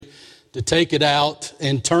to take it out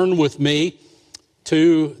and turn with me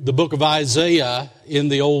to the book of Isaiah in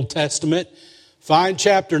the Old Testament. Find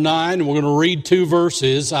chapter 9, and we're going to read two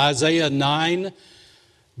verses, Isaiah 9,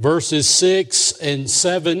 verses 6 and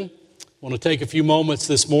 7. I want to take a few moments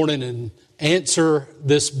this morning and answer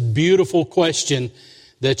this beautiful question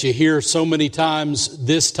that you hear so many times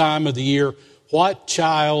this time of the year. What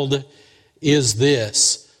child is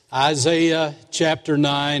this? Isaiah chapter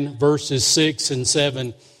 9, verses 6 and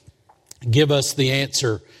 7 give us the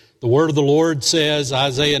answer. The word of the Lord says,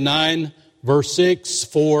 Isaiah 9, verse 6,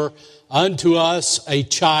 "For unto us a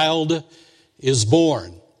child is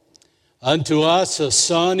born. Unto us a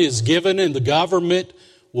son is given, and the government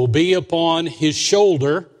will be upon his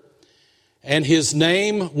shoulder, and his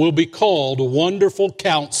name will be called Wonderful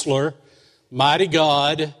Counselor, Mighty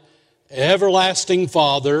God, Everlasting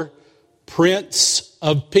Father, Prince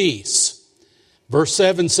of Peace." Verse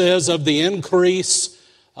 7 says, "Of the increase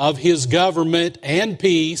of his government and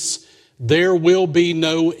peace, there will be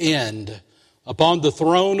no end. Upon the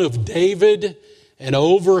throne of David and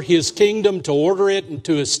over his kingdom, to order it and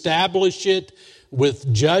to establish it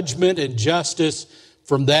with judgment and justice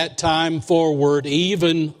from that time forward,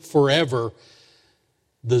 even forever.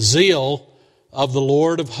 The zeal of the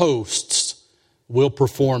Lord of hosts will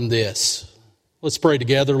perform this." Let's pray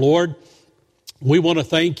together. Lord, we want to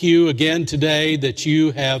thank you again today that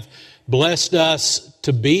you have blessed us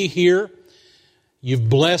to be here. You've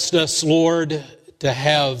blessed us, Lord, to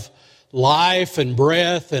have life and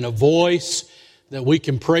breath and a voice that we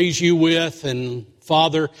can praise you with. And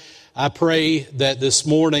Father, I pray that this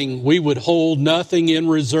morning we would hold nothing in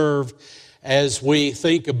reserve as we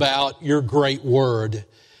think about your great word.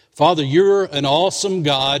 Father, you're an awesome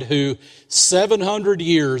God who 700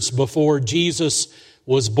 years before Jesus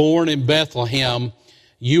was born in Bethlehem,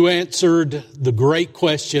 you answered the great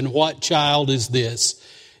question, what child is this?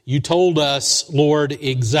 You told us, Lord,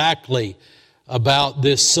 exactly about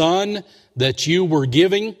this son that you were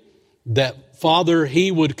giving, that, Father,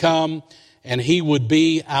 he would come and he would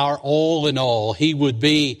be our all in all. He would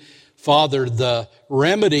be, Father, the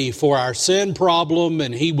remedy for our sin problem,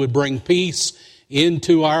 and he would bring peace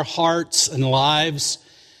into our hearts and lives.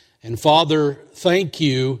 And Father, thank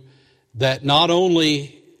you that not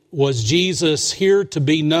only was Jesus here to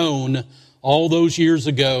be known all those years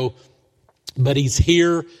ago, but he's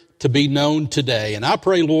here to be known today. And I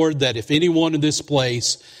pray, Lord, that if anyone in this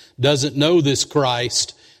place doesn't know this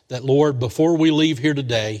Christ, that, Lord, before we leave here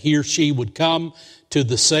today, he or she would come to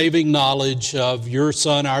the saving knowledge of your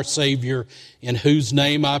Son, our Savior, in whose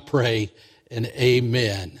name I pray, and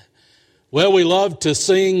amen. Well, we love to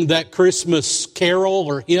sing that Christmas carol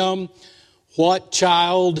or hymn, "What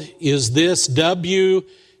Child Is This?" W.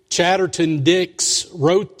 Chatterton Dix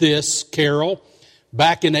wrote this carol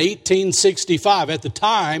back in 1865. At the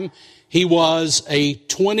time, he was a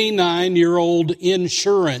 29-year-old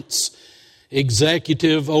insurance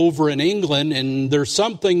executive over in England, and there's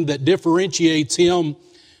something that differentiates him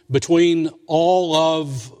between all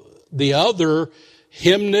of the other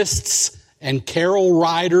hymnists and carol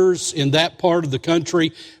writers in that part of the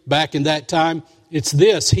country back in that time. It's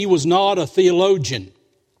this: he was not a theologian.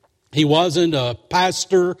 He wasn't a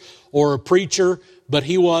pastor or a preacher, but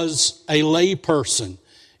he was a lay person.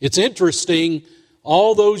 It's interesting,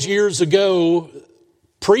 all those years ago,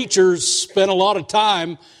 preachers spent a lot of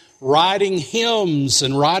time writing hymns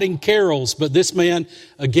and writing carols, but this man,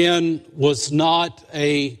 again, was not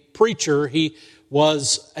a preacher. He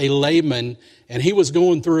was a layman, and he was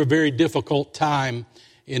going through a very difficult time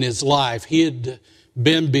in his life. He had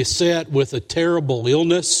been beset with a terrible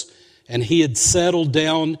illness, and he had settled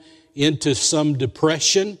down into some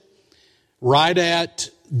depression right at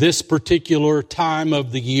this particular time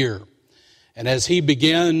of the year. And as he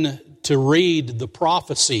began to read the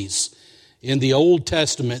prophecies in the Old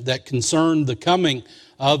Testament that concerned the coming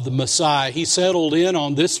of the Messiah, he settled in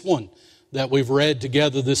on this one that we've read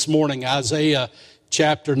together this morning, Isaiah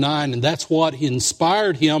chapter 9. And that's what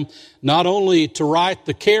inspired him not only to write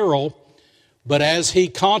the carol, but as he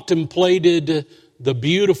contemplated the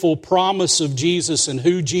beautiful promise of Jesus and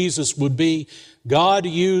who Jesus would be, God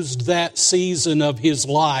used that season of his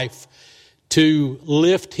life to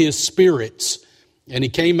lift his spirits. And he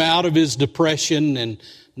came out of his depression, and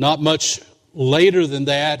not much later than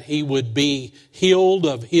that, he would be healed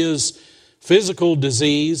of his physical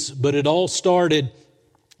disease. But it all started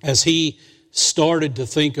as he started to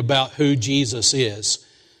think about who Jesus is.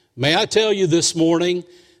 May I tell you this morning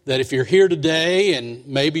that if you're here today and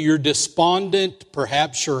maybe you're despondent,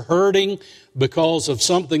 perhaps you're hurting because of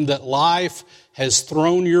something that life has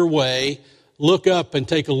thrown your way, look up and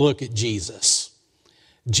take a look at Jesus.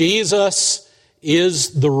 Jesus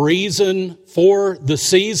is the reason for the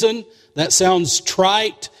season. That sounds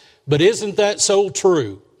trite, but isn't that so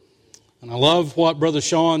true? And I love what Brother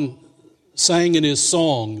Sean sang in his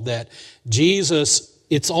song, that Jesus,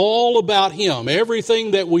 it's all about Him.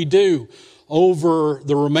 Everything that we do over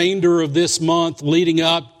the remainder of this month leading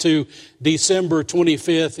up to December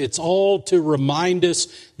 25th, it's all to remind us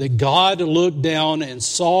that God looked down and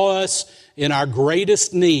saw us in our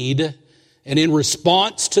greatest need, and in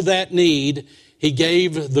response to that need, He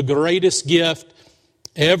gave the greatest gift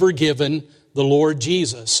ever given, the Lord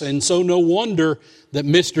Jesus. And so no wonder that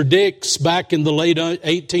Mr. Dix, back in the late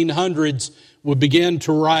 1800s, would begin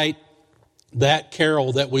to write that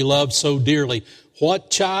carol that we love so dearly. What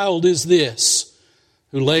child is this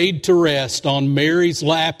who laid to rest on Mary's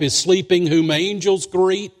lap is sleeping, whom angels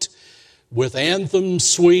greet with anthems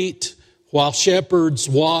sweet, while shepherds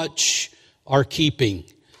watch are keeping?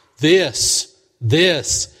 This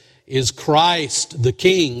is Christ the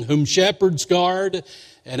King, whom shepherds guard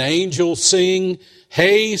and angels sing.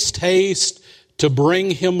 Haste, haste to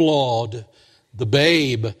bring Him laud, the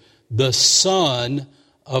babe, the Son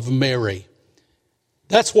of Mary.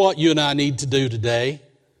 That's what you and I need to do today.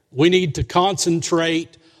 We need to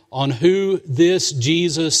concentrate on who this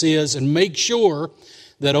Jesus is and make sure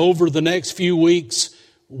that over the next few weeks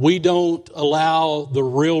we don't allow the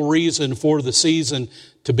real reason for the season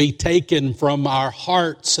to be taken from our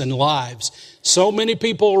hearts and lives. So many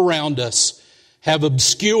people around us have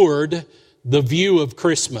obscured the view of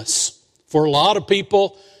Christmas. For a lot of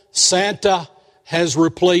people, Santa has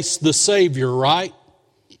replaced the Savior, right?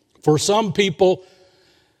 For some people,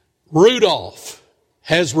 Rudolph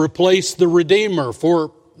has replaced the Redeemer.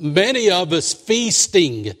 For many of us,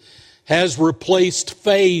 feasting has replaced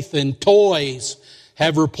faith, and toys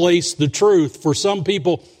have replaced the truth. For some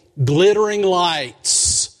people, glittering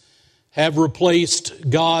lights have replaced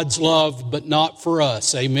God's love, but not for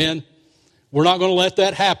us. Amen? We're not going to let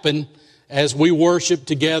that happen as we worship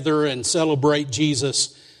together and celebrate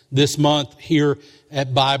Jesus this month here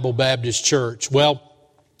at Bible Baptist Church. Well,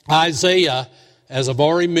 Isaiah, as I've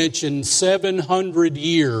already mentioned, 700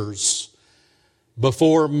 years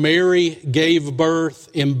before Mary gave birth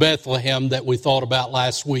in Bethlehem that we thought about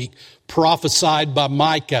last week, prophesied by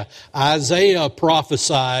Micah. Isaiah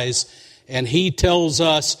prophesies, and he tells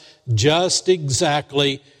us just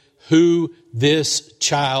exactly who this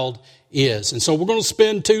child is. And so we're going to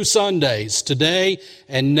spend 2 Sundays, today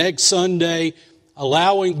and next Sunday,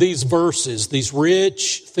 allowing these verses, these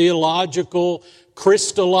rich theological,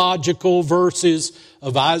 Christological verses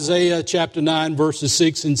of Isaiah chapter 9, verses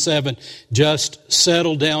 6 and 7, just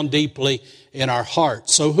settle down deeply in our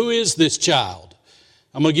hearts. So who is this child?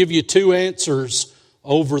 I'm going to give you 2 answers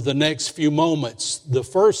over the next few moments. The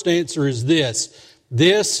first answer is this.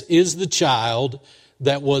 This is the child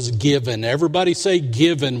that was given. Everybody say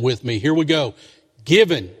given with me. Here we go.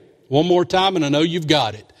 Given. One more time, and I know you've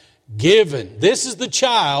got it. Given. This is the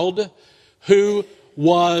child who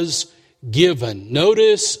was given.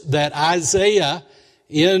 Notice that Isaiah,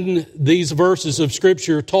 in these verses of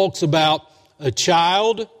Scripture, talks about a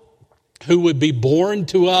child who would be born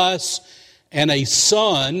to us and a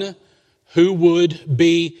son who would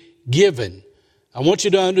be given. I want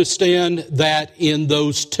you to understand that in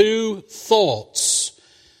those 2 thoughts,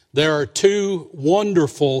 there are 2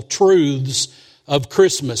 wonderful truths of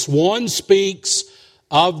Christmas. One speaks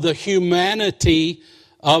of the humanity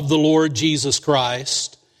of the Lord Jesus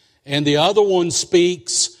Christ, and the other one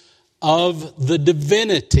speaks of the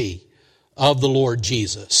divinity of the Lord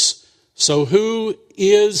Jesus. So who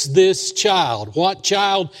is this child? What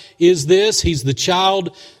child is this? He's the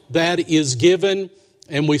child that is given,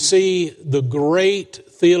 and we see the great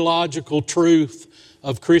theological truth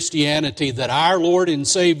of Christianity that our Lord and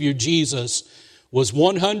Savior Jesus was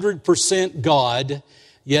 100% God,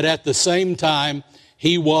 yet at the same time,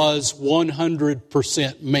 He was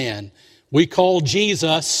 100% man. We call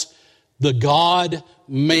Jesus the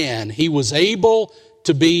God-man. He was able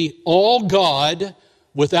to be all God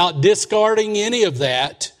without discarding any of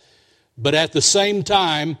that, but at the same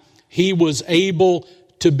time, He was able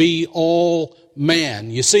to be all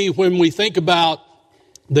man. You see, when we think about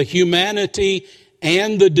the humanity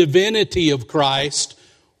and the divinity of Christ,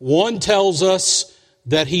 one tells us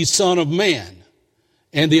that He's Son of Man,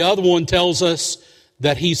 and the other one tells us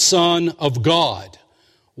that He's Son of God.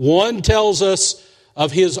 One tells us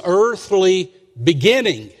of His earthly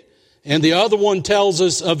beginning, and the other one tells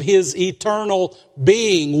us of His eternal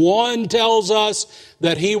being. One tells us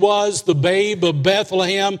that He was the babe of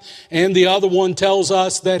Bethlehem, and the other one tells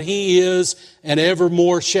us that He is and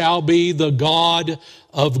evermore shall be the God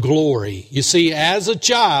of glory. You see, as a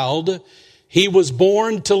child, He was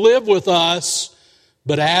born to live with us,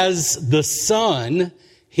 but as the Son,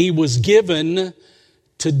 He was given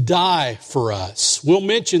to die for us. We'll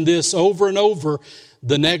mention this over and over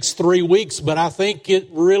the next 3 weeks, but I think it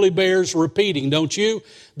really bears repeating, don't you?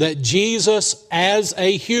 That Jesus, as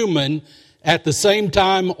a human, at the same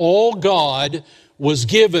time all God, was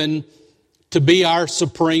given to be our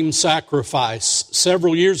supreme sacrifice.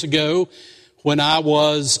 Several years ago, when I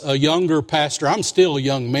was a younger pastor, I'm still a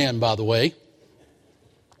young man, by the way,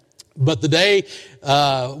 but the day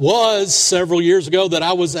was several years ago that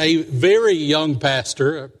I was a very young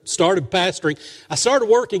pastor. I started pastoring. I started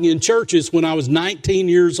working in churches when I was 19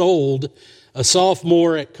 years old, a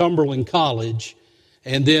sophomore at Cumberland College.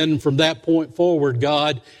 And then from that point forward,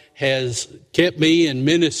 God has kept me in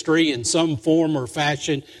ministry in some form or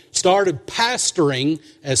fashion. Started pastoring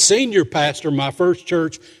as senior pastor my first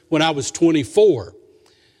church when I was 24.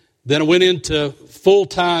 Then I went into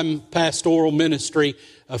full-time pastoral ministry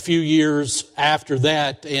a few years after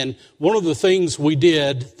that. And one of the things we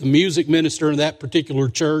did, the music minister in that particular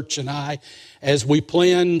church and I, as we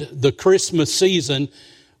planned the Christmas season,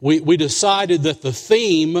 we decided that the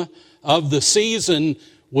theme of the season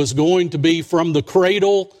was going to be from the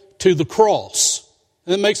cradle to the cross.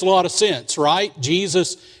 And it makes a lot of sense, right?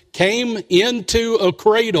 Jesus came into a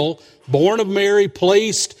cradle, born of Mary,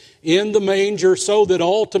 placed in the manger so that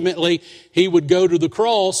ultimately He would go to the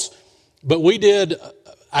cross. But we did,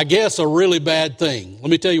 I guess, a really bad thing.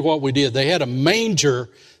 Let me tell you what we did. They had a manger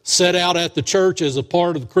set out at the church as a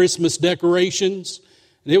part of the Christmas decorations.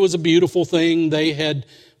 And it was a beautiful thing. They had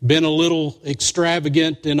been a little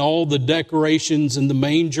extravagant in all the decorations, and the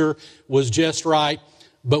manger was just right.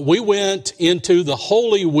 But we went into the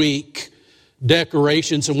Holy Week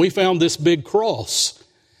decorations and we found this big cross.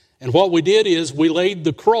 And what we did is we laid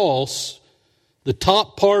the cross, the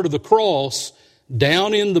top part of the cross,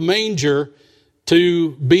 down in the manger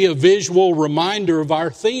to be a visual reminder of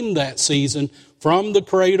our theme that season, from the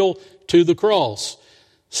cradle to the cross.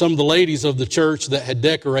 Some of the ladies of the church that had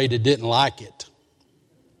decorated didn't like it.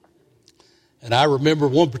 And I remember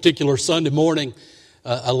one particular Sunday morning,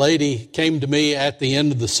 a lady came to me at the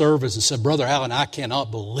end of the service and said, "Brother Allen, I cannot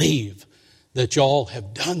believe that y'all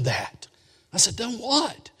have done that." I said, "Done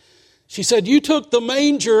what?" She said, "You took the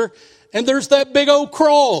manger and there's that big old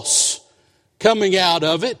cross coming out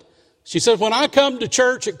of it." She said, "When I come to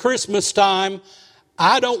church at Christmas time,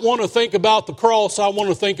 I don't want to think about the cross. I want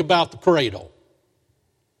to think about the cradle."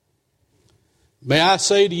 May I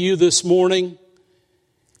say to you this morning,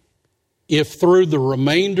 if through the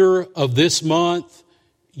remainder of this month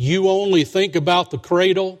you only think about the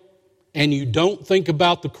cradle and you don't think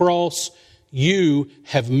about the cross, you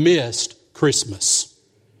have missed Christmas.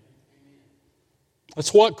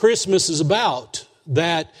 That's what Christmas is about,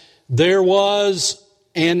 that there was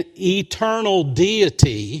an eternal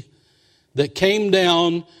deity that came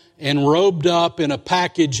down and robed up in a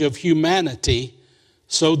package of humanity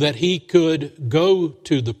so that He could go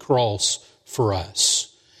to the cross for us.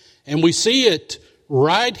 And we see it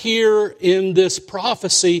right here in this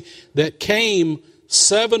prophecy that came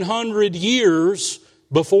 700 years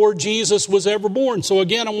before Jesus was ever born. So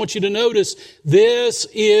again, I want you to notice, this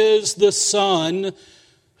is the Son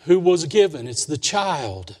who was given. It's the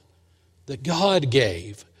child that God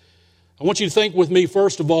gave. I want you to think with me,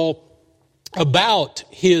 first of all, about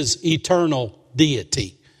His eternal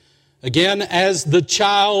deity. Again, as the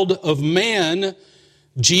child of man,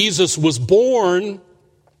 Jesus was born,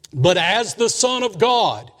 but as the Son of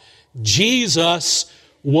God, Jesus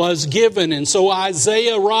was given. And so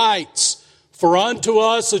Isaiah writes, "For unto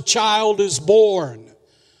us a child is born,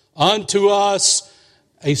 unto us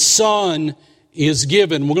a son is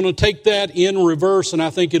given." We're going to take that in reverse, and I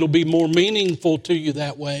think it'll be more meaningful to you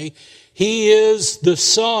that way. He is the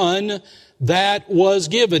Son that was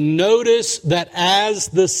given. Notice that as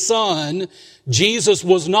the Son, Jesus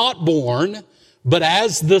was not born, but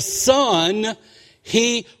as the Son,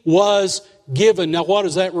 He was given. Now, what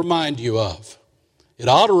does that remind you of? It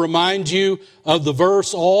ought to remind you of the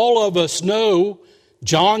verse all of us know,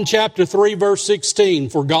 John chapter 3, verse 16.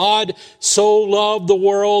 "For God so loved the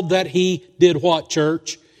world that He did what,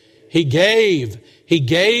 church? He gave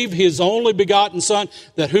His only begotten Son,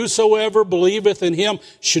 that whosoever believeth in Him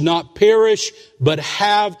should not perish, but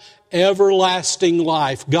have everlasting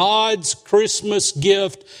life." God's Christmas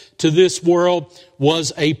gift to this world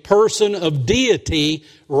was a person of deity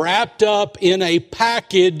wrapped up in a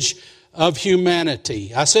package of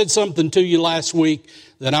humanity. I said something to you last week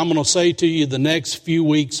that I'm going to say to you the next few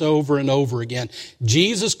weeks over and over again.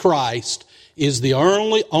 Jesus Christ is the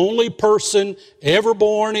only person ever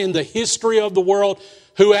born in the history of the world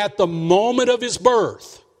who at the moment of His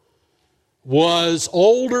birth was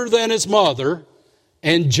older than his mother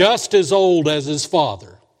and just as old as his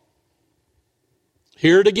father.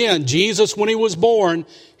 Hear it again. Jesus, when he was born,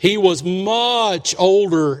 he was much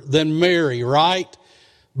older than Mary, right?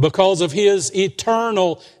 Because of his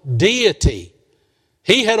eternal deity.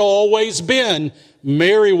 He had always been.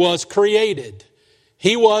 Mary was created.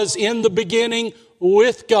 He was in the beginning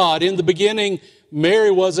with God. In the beginning, Mary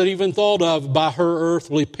wasn't even thought of by her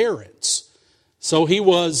earthly parents. So he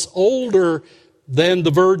was older than the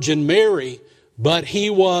Virgin Mary, but he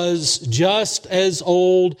was just as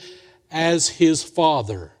old as his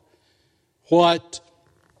father. What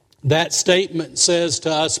that statement says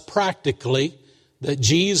to us practically, that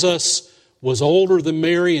Jesus was older than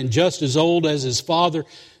Mary and just as old as his father.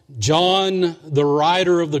 John, the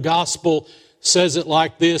writer of the gospel, says it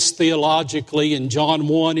like this theologically in John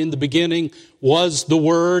 1, in the beginning was the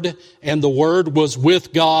Word, and the Word was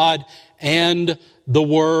with God, and the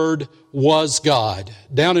Word was God.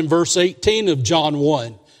 Down in verse 18 of John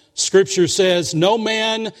 1, Scripture says, no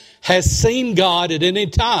man has seen God at any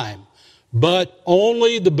time, but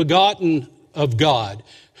only the begotten of God,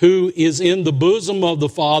 who is in the bosom of the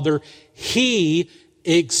Father, he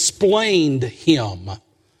explained him.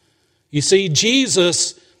 You see,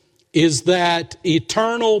 Jesus is that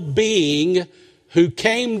eternal being who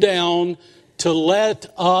came down to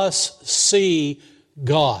let us see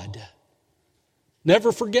God.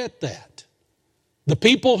 Never forget that. The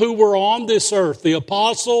people who were on this earth, the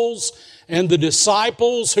apostles and the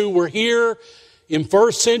disciples who were here in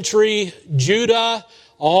first century Judah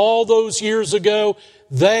all those years ago,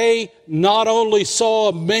 they not only saw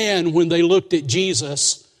a man when they looked at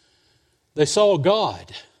Jesus, they saw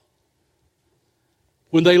God.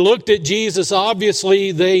 When they looked at Jesus,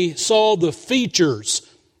 obviously they saw the features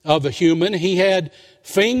of a human. He had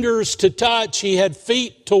fingers to touch. He had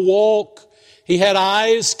feet to walk. He had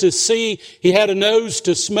eyes to see. He had a nose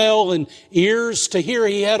to smell and ears to hear.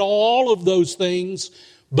 He had all of those things.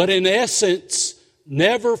 But in essence,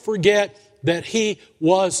 never forget that he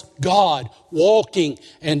was God walking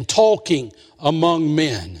and talking among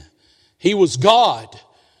men. He was God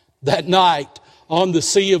that night on the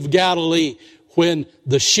Sea of Galilee when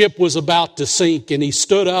the ship was about to sink, and he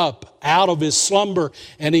stood up out of his slumber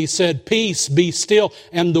and he said, "Peace, be still."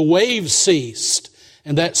 And the waves ceased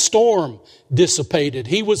and that storm dissipated.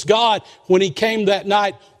 He was God when he came that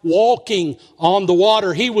night walking on the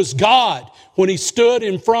water. He was God when he stood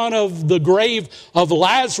in front of the grave of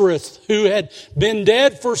Lazarus, who had been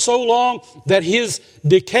dead for so long that his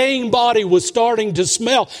decaying body was starting to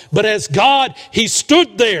smell. But as God, he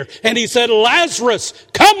stood there and he said, "Lazarus,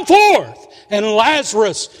 come forth." And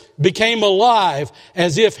Lazarus became alive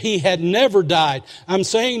as if he had never died. I'm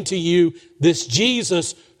saying to you, this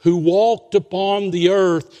Jesus who walked upon the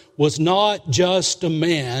earth was not just a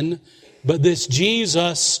man, but this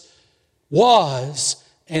Jesus was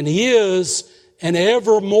and is and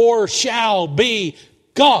evermore shall be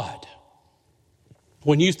God.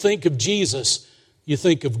 When you think of Jesus, you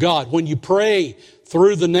think of God. When you pray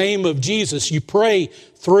through the name of Jesus, you pray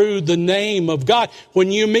through the name of God.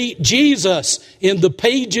 When you meet Jesus in the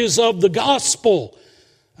pages of the gospel,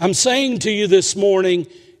 I'm saying to you this morning,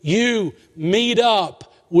 you meet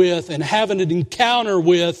up with and have an encounter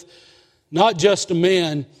with not just a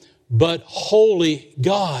man, but holy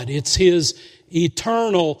God. It's his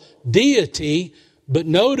eternal deity. But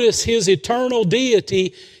notice his eternal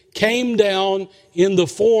deity came down in the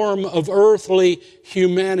form of earthly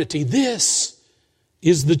humanity. This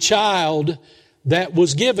is the child that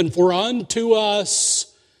was given. For unto us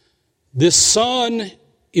this Son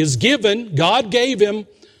is given. God gave him.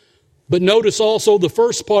 But notice also the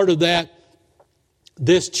first part of that.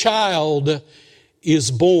 This child is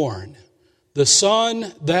born. The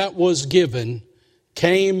Son that was given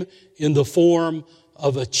came in the form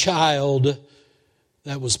of a child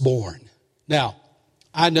that was born. Now,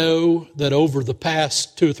 I know that over the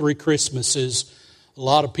past 2 or 3 Christmases, a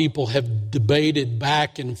lot of people have debated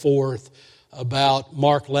back and forth about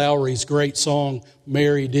Mark Lowry's great song,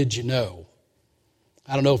 "Mary, Did You Know?"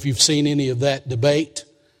 I don't know if you've seen any of that debate.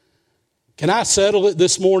 Can I settle it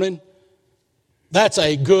this morning? That's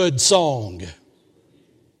a good song.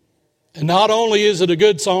 And not only is it a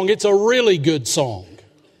good song, it's a really good song.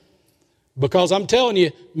 Because I'm telling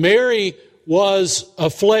you, Mary was a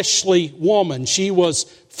fleshly woman. She was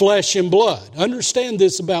flesh and blood. Understand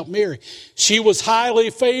this about Mary. She was highly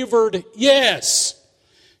favored, yes.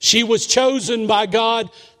 She was chosen by God,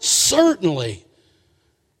 certainly.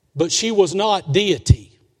 But she was not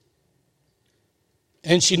deity.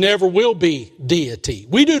 And she never will be deity.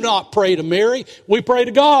 We do not pray to Mary, we pray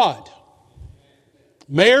to God.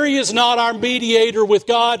 Mary is not our mediator with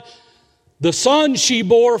God. The Son she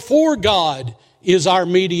bore for God is our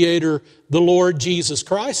mediator, the Lord Jesus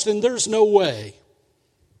Christ. And there's no way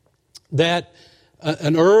that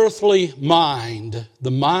an earthly mind,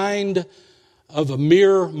 the mind of a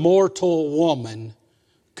mere mortal woman,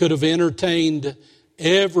 could have entertained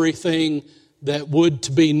everything that would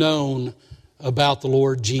to be known about the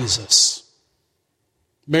Lord Jesus.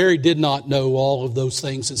 Mary did not know all of those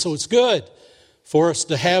things, and so it's good for us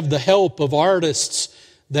to have the help of artists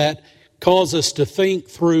that cause us to think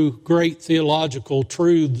through great theological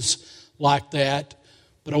truths like that.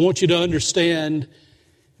 But I want you to understand,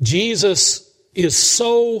 Jesus is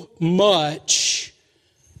so much,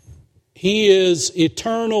 He is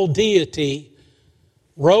eternal deity,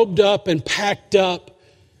 robed up and packed up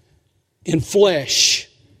in flesh,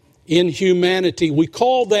 in humanity. We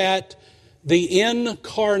call that the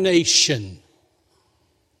incarnation.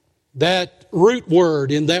 That root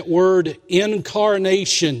word, in that word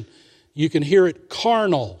incarnation, you can hear it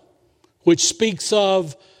carnal, which speaks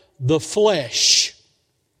of the flesh.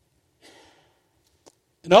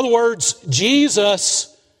 In other words,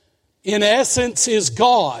 Jesus, in essence, is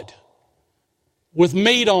God with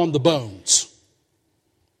meat on the bones.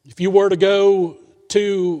 If you were to go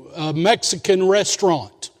to a Mexican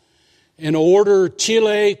restaurant and order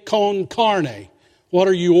chile con carne, what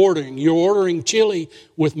are you ordering? You're ordering chili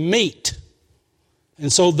with meat.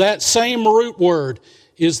 And so that same root word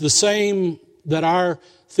is the same that our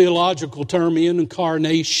theological term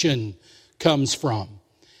incarnation comes from.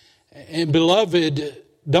 And beloved,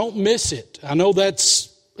 don't miss it. I know that's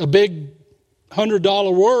a big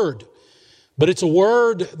 $100 word, but it's a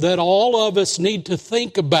word that all of us need to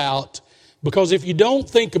think about, because if you don't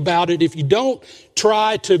think about it, if you don't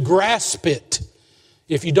try to grasp it,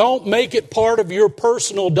 if you don't make it part of your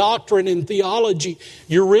personal doctrine and theology,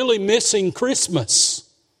 you're really missing Christmas.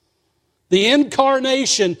 The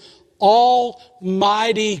incarnation,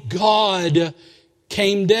 Almighty God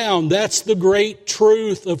came down. That's the great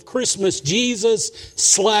truth of Christmas. Jesus/God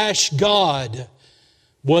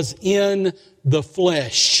was in the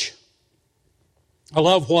flesh. I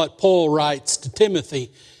love what Paul writes to Timothy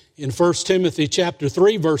in 1 Timothy chapter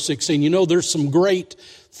 3, verse 16. You know, there's some great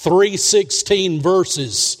 3:16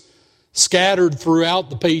 verses scattered throughout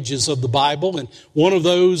the pages of the Bible, and one of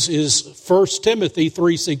those is 1 Timothy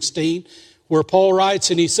 3:16, where Paul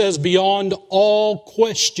writes, and he says, "Beyond all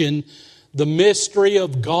question, the mystery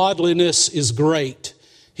of godliness is great.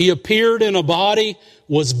 He appeared in a body,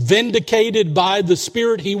 was vindicated by the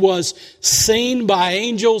Spirit. He was seen by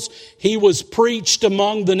angels. He was preached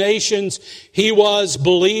among the nations. He was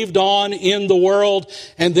believed on in the world.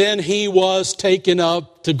 And then He was taken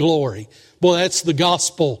up to glory." Well, that's the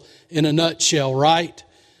gospel in a nutshell, right?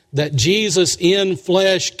 That Jesus in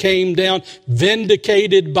flesh came down,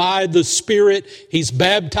 vindicated by the Spirit. He's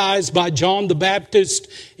baptized by John the Baptist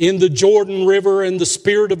in the Jordan River, and the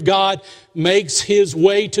Spirit of God makes His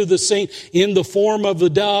way to the scene in the form of a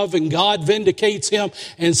dove, and God vindicates Him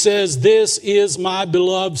and says, "This is my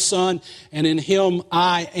beloved Son, and in Him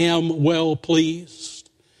I am well pleased."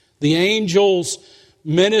 The angels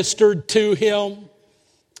ministered to Him.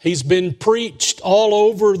 He's been preached all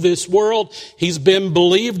over this world. He's been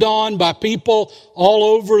believed on by people all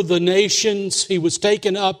over the nations. He was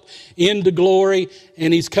taken up into glory,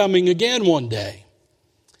 and He's coming again one day.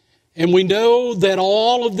 And we know that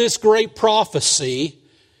all of this great prophecy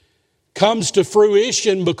comes to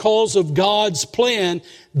fruition because of God's plan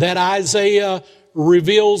that Isaiah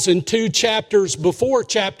reveals in 2 chapters before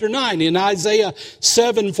chapter 9. In Isaiah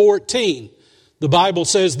 7:14. The Bible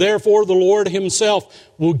says, "Therefore the Lord Himself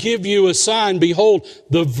will give you a sign. Behold,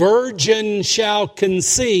 the virgin shall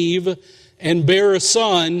conceive and bear a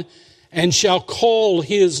son, and shall call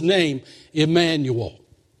His name Emmanuel."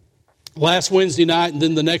 Last Wednesday night, and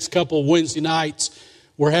then the next couple of Wednesday nights,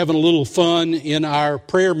 we're having a little fun in our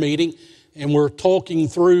prayer meeting, and we're talking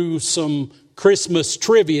through some Christmas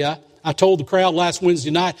trivia. I told the crowd last Wednesday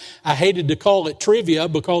night I hated to call it trivia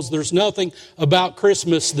because there's nothing about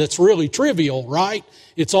Christmas that's really trivial, right?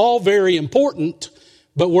 It's all very important,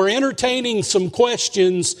 but we're entertaining some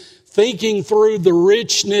questions, thinking through the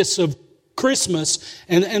richness of Christmas,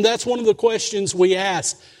 and that's one of the questions we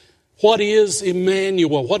ask. What is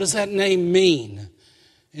Emmanuel? What does that name mean?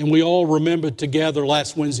 And we all remembered together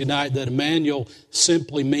last Wednesday night that Emmanuel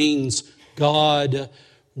simply means God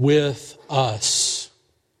with us.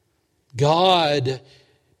 God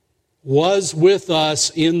was with us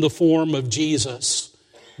in the form of Jesus.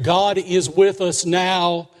 God is with us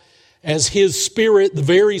now as His Spirit, the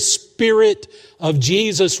very Spirit of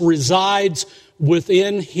Jesus, resides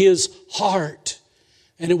within His heart.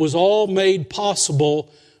 And it was all made possible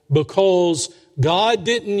because God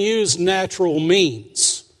didn't use natural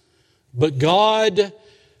means, but God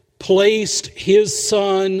placed His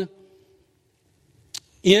Son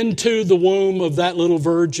into the womb of that little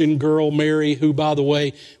virgin girl, Mary, who, by the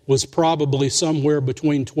way, was probably somewhere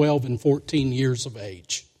between 12 and 14 years of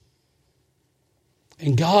age.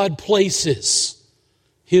 And God places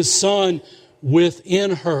His Son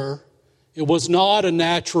within her. It was not a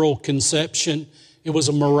natural conception. It was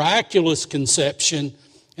a miraculous conception.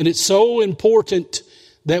 And it's so important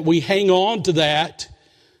that we hang on to that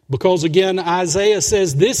because, again, Isaiah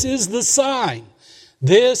says this is the sign.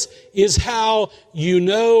 This is how you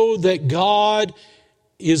know that God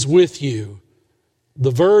is with you. The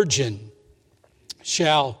virgin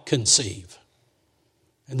shall conceive.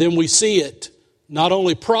 And then we see it not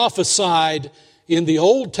only prophesied in the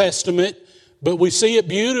Old Testament, but we see it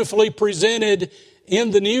beautifully presented in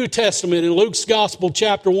the New Testament. In Luke's Gospel,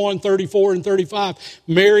 chapter 1, 34 and 35,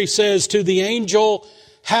 Mary says to the angel,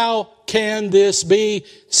 "How can this be,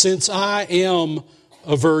 since I am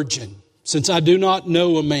a virgin? Since I do not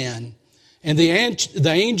know a man." And the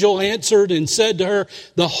angel answered and said to her,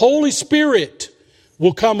 "The Holy Spirit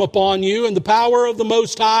will come upon you, and the power of the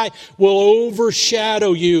Most High will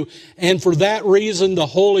overshadow you. And for that reason, the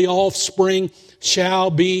holy offspring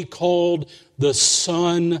shall be called the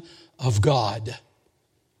Son of God."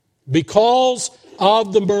 Because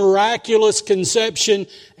of the miraculous conception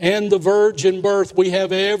and the virgin birth, we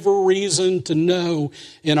have every reason to know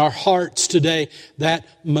in our hearts today that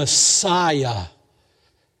Messiah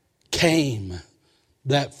came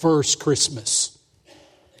that first Christmas.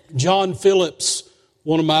 John Phillips,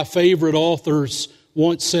 one of my favorite authors,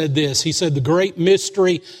 once said this. He said, "The great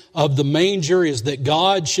mystery of the manger is that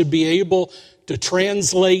God should be able to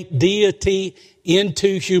translate deity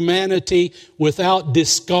into humanity without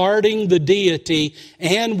discarding the deity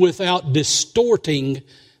and without distorting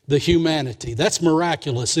the humanity." That's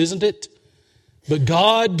miraculous, isn't it? But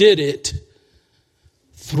God did it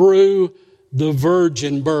through the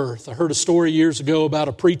virgin birth. I heard a story years ago about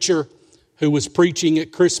a preacher who was preaching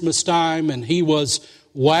at Christmas time, and he was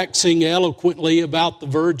waxing eloquently about the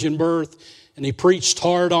virgin birth, and he preached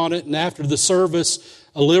hard on it. And after the service,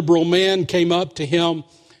 a liberal man came up to him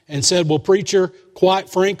and said, "Well, preacher, quite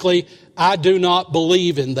frankly, I do not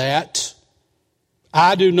believe in that.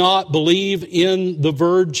 I do not believe in the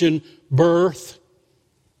virgin birth.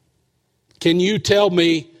 Can you tell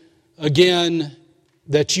me again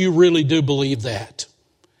that you really do believe that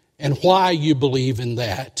and why you believe in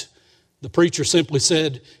that?" The preacher simply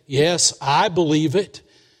said, "Yes, I believe it,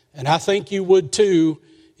 and I think you would too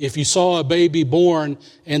if you saw a baby born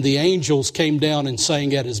and the angels came down and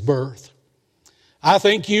sang at his birth. I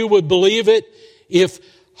think you would believe it if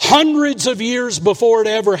hundreds of years before it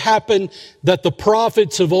ever happened that the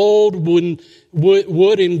prophets of old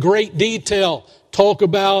would in great detail talk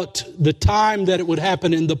about the time that it would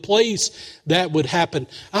happen and the place that would happen.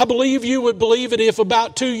 I believe you would believe it if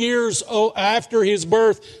about 2 years after his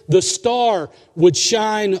birth, the star would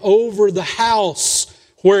shine over the house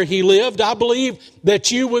where he lived. I believe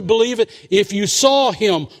that you would believe it if you saw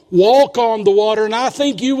him walk on the water. And I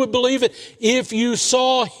think you would believe it if you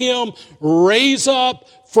saw him raise up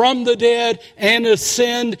from the dead and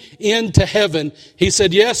ascend into heaven." He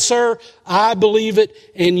said, "Yes, sir, I believe it,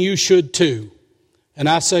 and you should too." And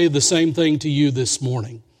I say the same thing to you this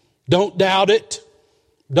morning. Don't doubt it.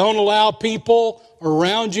 Don't allow people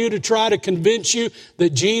around you to try to convince you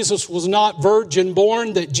that Jesus was not virgin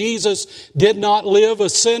born, that Jesus did not live a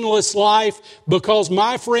sinless life. Because,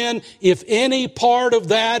 my friend, if any part of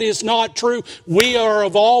that is not true, we are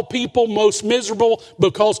of all people most miserable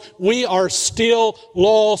because we are still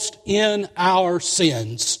lost in our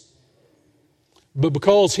sins. But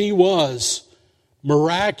because he was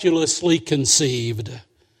miraculously conceived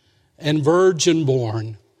and virgin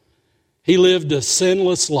born, he lived a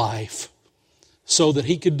sinless life so that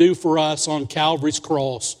he could do for us on Calvary's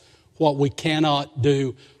cross what we cannot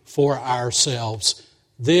do for ourselves.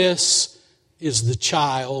 This is the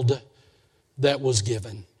child that was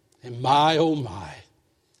given. And my, oh my,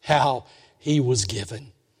 how he was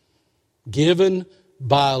given. Given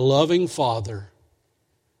by a loving Father,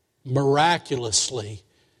 miraculously,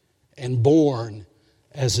 and born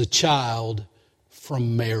as a child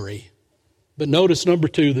from Mary. But notice number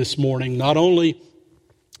 2 this morning. Not only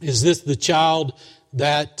is this the child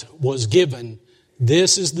that was given,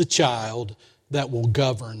 this is the child that will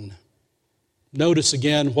govern. Notice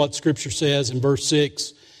again what Scripture says in verse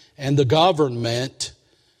 6. "And the government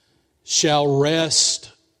shall rest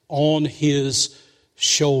on his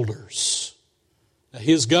shoulders." Now,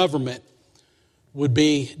 his government would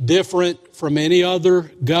be different from any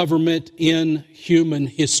other government in human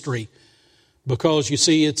history. because you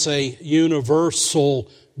see, it's a universal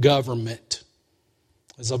government.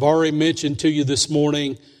 As I've already mentioned to you this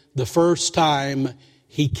morning, the first time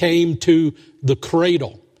he came to the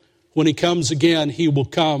cradle. When he comes again, he will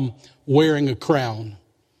come wearing a crown.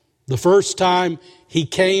 The first time he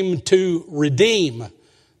came to redeem.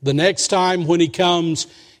 The next time when he comes,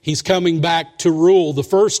 he's coming back to rule. The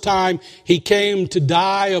first time he came to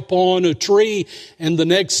die upon a tree, and the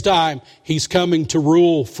next time he's coming to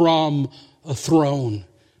rule from a throne.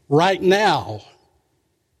 Right now,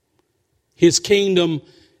 his kingdom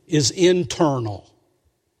is internal.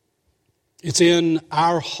 It's in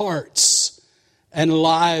our hearts and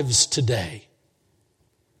lives today.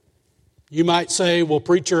 You might say, well,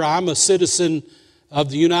 preacher, I'm a citizen of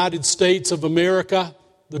the United States of America,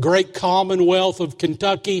 the great Commonwealth of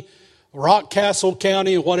Kentucky, Rockcastle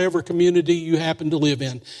County, and whatever community you happen to live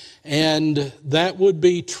in. And that would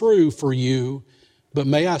be true for you. But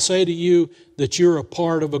may I say to you that you're a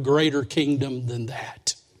part of a greater kingdom than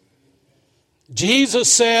that.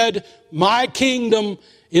 Jesus said, my kingdom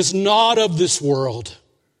is not of this world.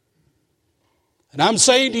 And I'm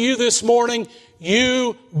saying to you this morning,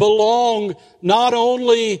 you belong not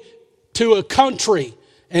only to a country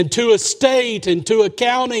and to a state and to a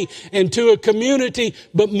county and to a community,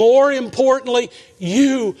 but more importantly,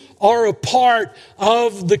 you are a part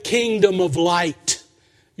of the kingdom of light.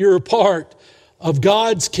 You're a part of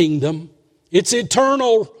God's kingdom. It's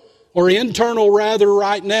eternal, or internal rather,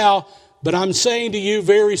 right now. But I'm saying to you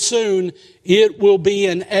very soon, it will be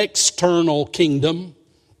an external kingdom.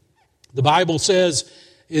 The Bible says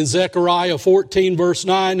in Zechariah 14 verse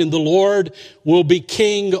 9, and the Lord will be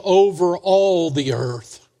king over all the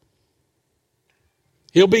earth.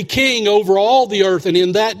 He'll be king over all the earth, and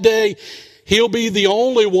in that day, he'll be the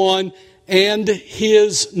only one, and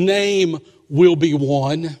his name will be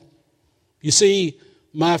one. You see,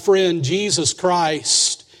 my friend, Jesus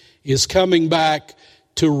Christ is coming back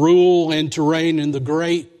to rule and to reign in the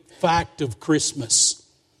great fact of Christmas.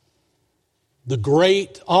 The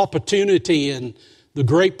great opportunity and the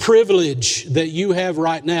great privilege that you have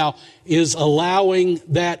right now is allowing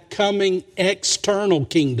that coming external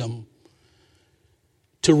kingdom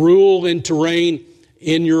to rule and to reign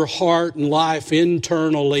in your heart and life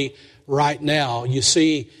internally right now. You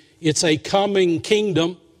see, it's a coming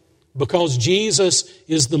kingdom because Jesus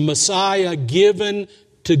is the Messiah given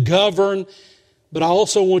to govern. But I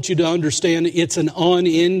also want you to understand it's an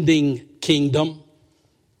unending kingdom.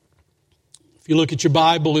 If you look at your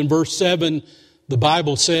Bible in verse 7, the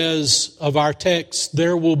Bible says of our text,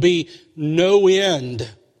 there will be no end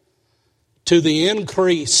to the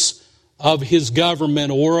increase of his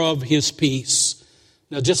government or of his peace.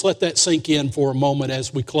 Now just let that sink in for a moment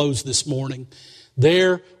as we close this morning.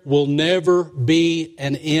 There will never be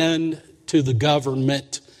an end to the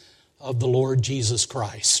government of the Lord Jesus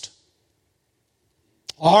Christ.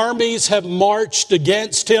 Armies have marched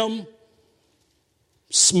against him.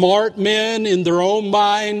 Smart men in their own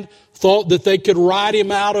mind thought that they could write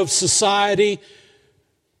him out of society.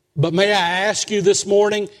 But may I ask you this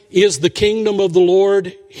morning, is the kingdom of the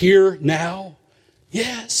Lord here now?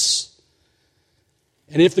 Yes.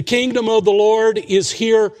 And if the kingdom of the Lord is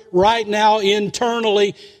here right now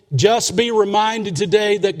internally, just be reminded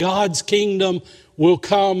today that God's kingdom will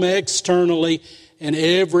come externally and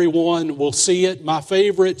everyone will see it. My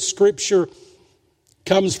favorite scripture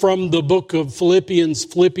comes from the book of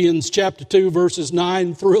Philippians chapter 2, verses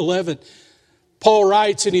 9 through 11. Paul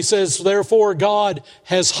writes and he says, therefore God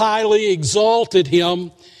has highly exalted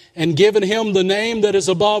him and given him the name that is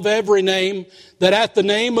above every name, that at the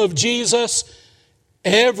name of Jesus,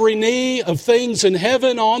 every knee of things in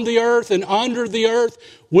heaven, on the earth, and under the earth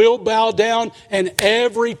will bow down, and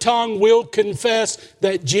every tongue will confess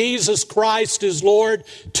that Jesus Christ is Lord,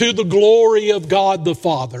 to the glory of God the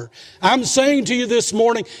Father. I'm saying to you this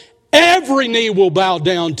morning, every knee will bow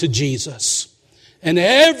down to Jesus. And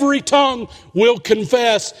every tongue will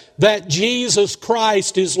confess that Jesus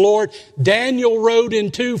Christ is Lord. Daniel wrote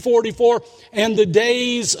in 2:44, and the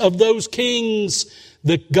days of those kings,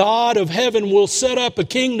 the God of heaven will set up a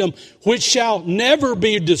kingdom which shall never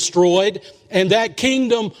be destroyed, and that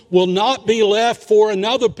kingdom will not be left for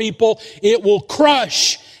another people. It will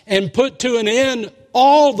crush and put to an end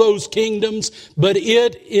all those kingdoms, but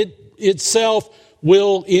it itself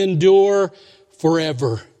will endure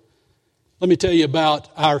forever. Let me tell you about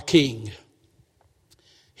our King.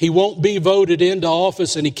 He won't be voted into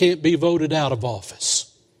office and he can't be voted out of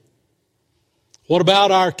office. What about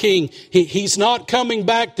our King? He's not coming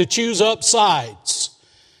back to choose up sides,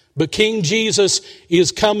 but King Jesus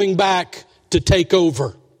is coming back to take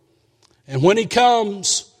over. And when he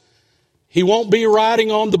comes, He won't be riding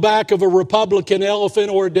on the back of a Republican elephant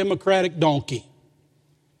or a Democratic donkey.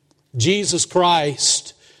 Jesus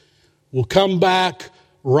Christ will come back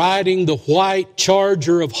riding the white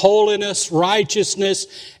charger of holiness, righteousness,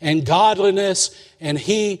 and godliness, and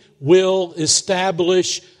He will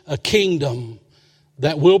establish a kingdom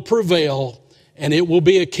that will prevail, and it will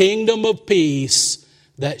be a kingdom of peace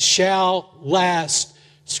that shall last,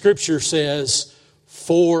 Scripture says,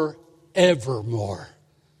 forevermore.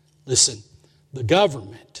 Listen, the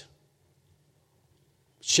government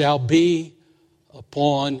shall be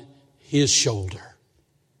upon His shoulder.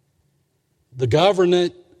 The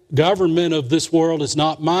government of this world is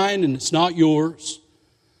not mine and it's not yours.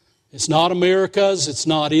 It's not America's, it's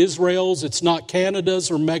not Israel's, it's not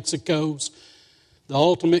Canada's or Mexico's. The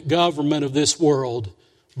ultimate government of this world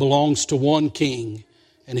belongs to one King,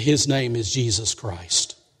 and His name is Jesus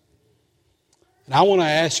Christ. And I want to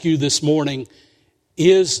ask you this morning,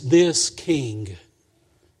 is this King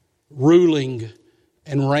ruling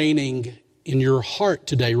and reigning in your heart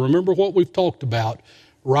today? Remember what we've talked about.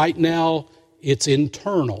 Right now, it's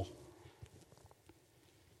internal.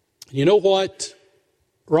 You know what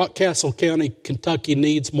Rockcastle County, Kentucky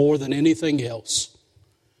needs more than anything else?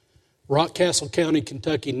 Rockcastle County,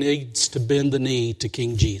 Kentucky needs to bend the knee to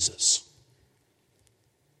King Jesus.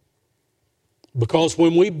 Because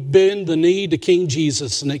when we bend the knee to King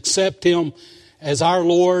Jesus and accept Him as our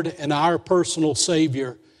Lord and our personal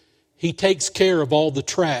Savior, He takes care of all the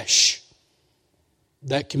trash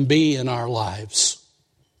that can be in our lives.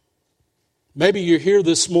 Maybe you're here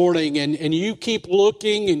this morning and you keep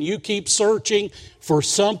looking and you keep searching for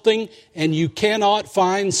something and you cannot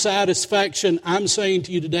find satisfaction. I'm saying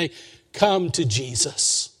to you today, come to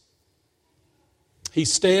Jesus. He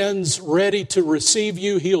stands ready to receive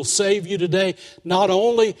you. He'll save you today. Not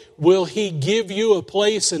only will He give you a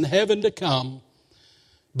place in heaven to come,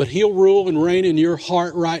 but He'll rule and reign in your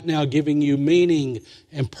heart right now, giving you meaning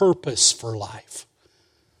and purpose for life.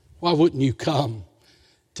 Why wouldn't you come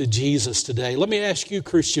to Jesus today? Let me ask you,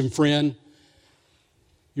 Christian friend,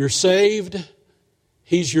 you're saved,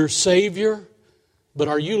 He's your Savior, but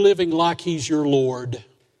are you living like He's your Lord?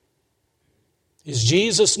 Is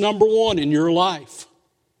Jesus number one in your life?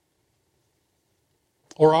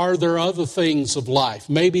 Or are there other things of life,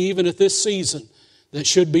 maybe even at this season, that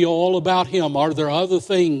should be all about Him? Are there other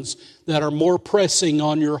things that are more pressing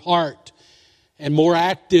on your heart and more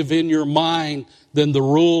active in your mind than the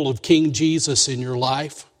rule of King Jesus in your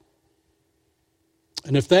life?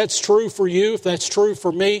 And if that's true for you, if that's true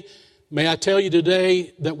for me, may I tell you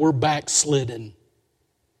today that we're backslidden.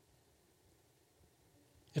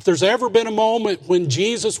 If there's ever been a moment when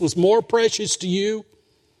Jesus was more precious to you,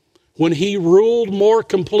 when He ruled more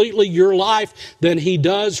completely your life than He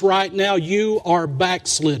does right now, you are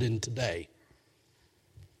backslidden today.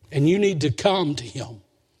 And you need to come to Him.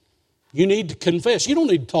 You need to confess. You don't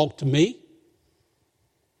need to talk to me.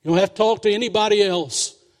 You don't have to talk to anybody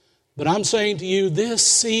else. But I'm saying to you, this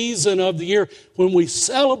season of the year, when we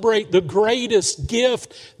celebrate the greatest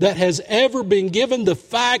gift that has ever been given, the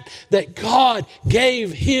fact that God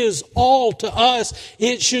gave His all to us,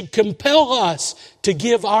 it should compel us to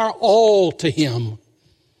give our all to Him.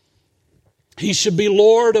 He should be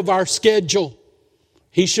Lord of our schedule.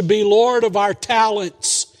 He should be Lord of our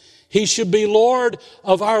talents. He should be Lord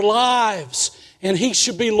of our lives. And He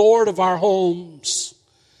should be Lord of our homes.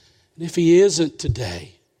 And if He isn't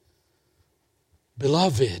today,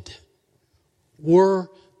 beloved, we're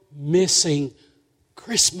missing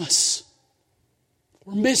Christmas.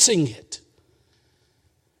 We're missing it.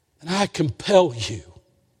 And I compel you,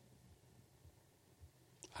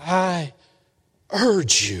 I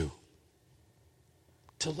urge you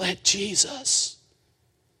to let Jesus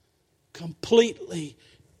completely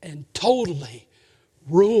and totally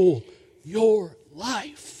rule your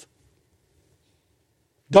life.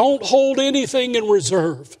 Don't hold anything in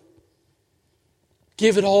reserve.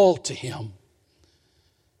 Give it all to Him.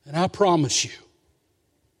 And I promise you,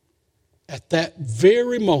 at that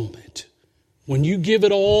very moment, when you give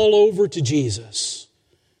it all over to Jesus,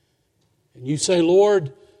 and you say,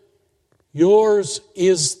 Lord, yours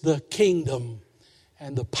is the kingdom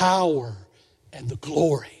and the power and the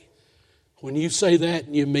glory. When you say that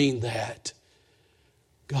and you mean that,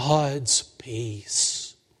 God's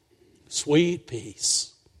peace, sweet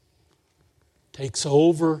peace, takes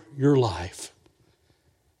over your life.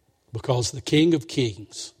 Because the King of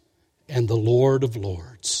Kings and the Lord of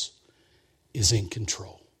Lords is in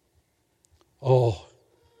control. Oh,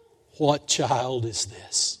 what child is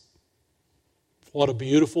this? What a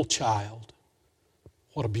beautiful child.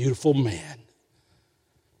 What a beautiful man.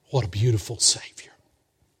 What a beautiful Savior.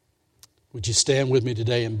 Would you stand with me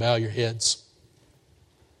today and bow your heads?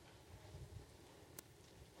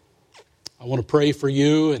 I want to pray for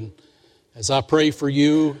you, and as I pray for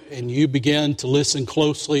you and you begin to listen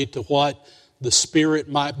closely to what the Spirit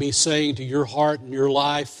might be saying to your heart and your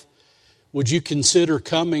life, would you consider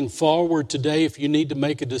coming forward today if you need to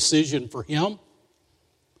make a decision for Him?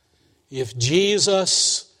 If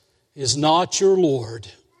Jesus is not your Lord,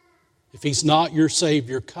 if He's not your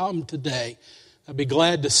Savior, come today. I'd be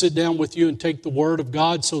glad to sit down with you and take the Word of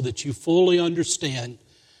God so that you fully understand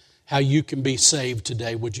how you can be saved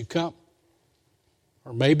today. Would you come?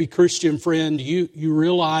 Or maybe, Christian friend, you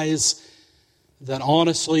realize that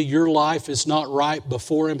honestly your life is not right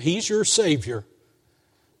before Him. He's your Savior.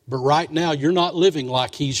 But right now you're not living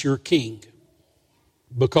like He's your King.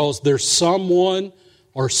 Because there's someone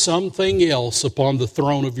or something else upon the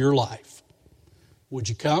throne of your life. Would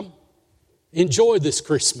you come? Enjoy this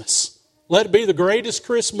Christmas. Let it be the greatest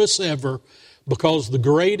Christmas ever, because the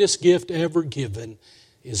greatest gift ever given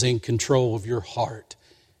is in control of your heart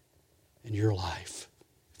and your life.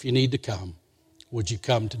 If you need to come, would you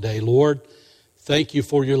come today? Lord, thank you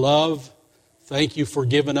for your love. Thank you for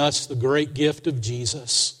giving us the great gift of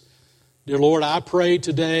Jesus. Dear Lord, I pray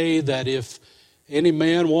today that if any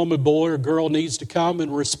man, woman, boy, or girl needs to come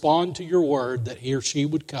and respond to your word, that he or she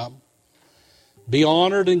would come. Be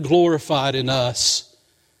honored and glorified in us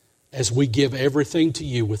as we give everything to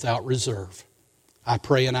you without reserve. I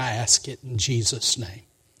pray and I ask it in Jesus' name.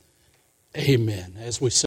 Amen. As we